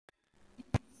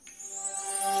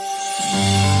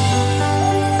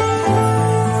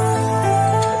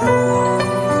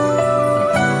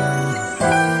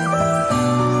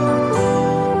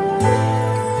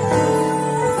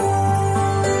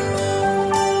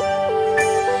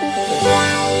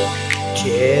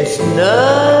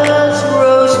Chestnuts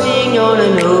roasting on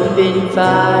an open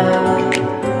fire,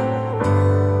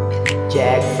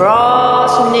 Jack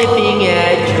Frost nipping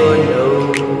at your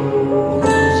nose,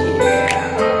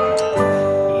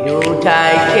 yeah.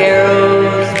 Yuletide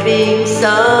carols being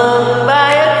sung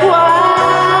by a choir,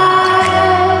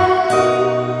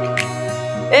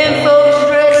 and folks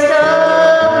dressed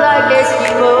up like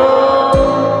Eskimos.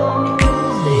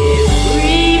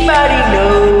 Everybody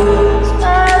knows a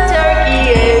turkey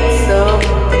and some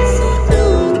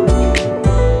mistletoe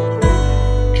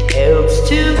helps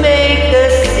to make the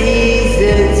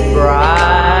seasons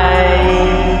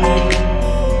bright.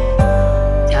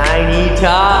 Tiny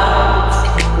tots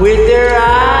with their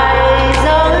eyes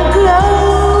on a glow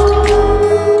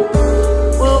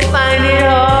will find it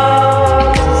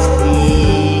hard to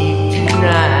sleep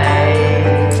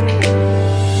tonight.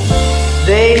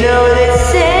 They know that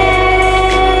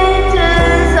Santa's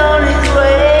on his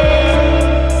way.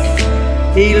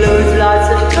 He loads lots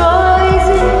of toys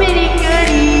and many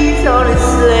goodies on his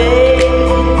sleigh,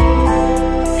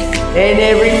 and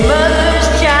every mother's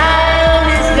child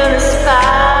is gonna spy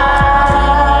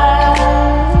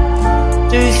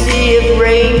to see if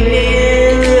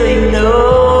reindeer really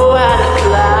know how to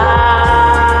fly,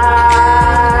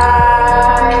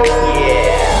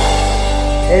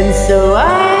 yeah. And so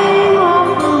I'm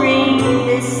offering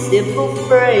this simple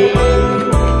phrase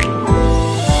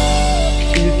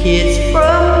to kids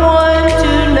from 1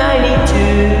 to 92.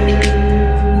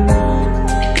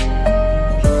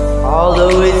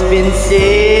 Although it's been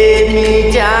said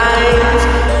many times,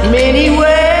 many ways,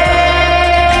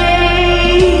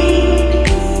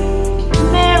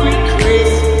 Merry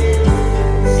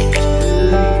Christmas to you.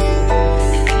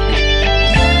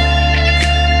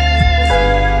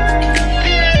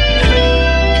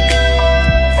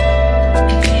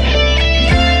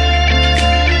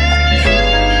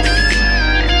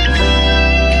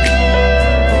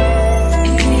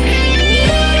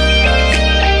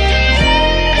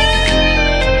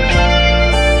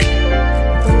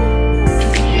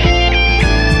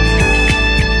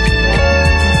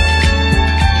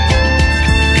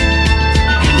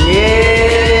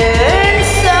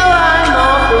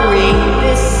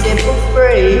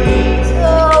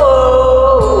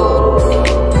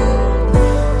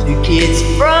 Kids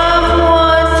from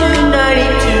 1 to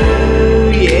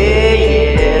 92, yeah,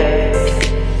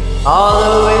 yeah.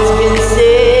 Although it's been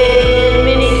said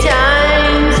many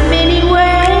times, many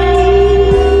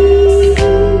ways,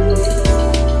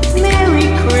 Merry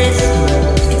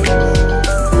Christmas,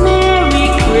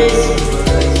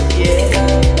 yeah,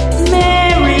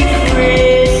 Merry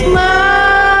Christmas,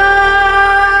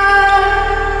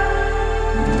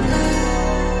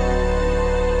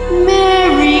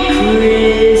 Merry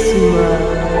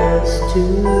Christmas to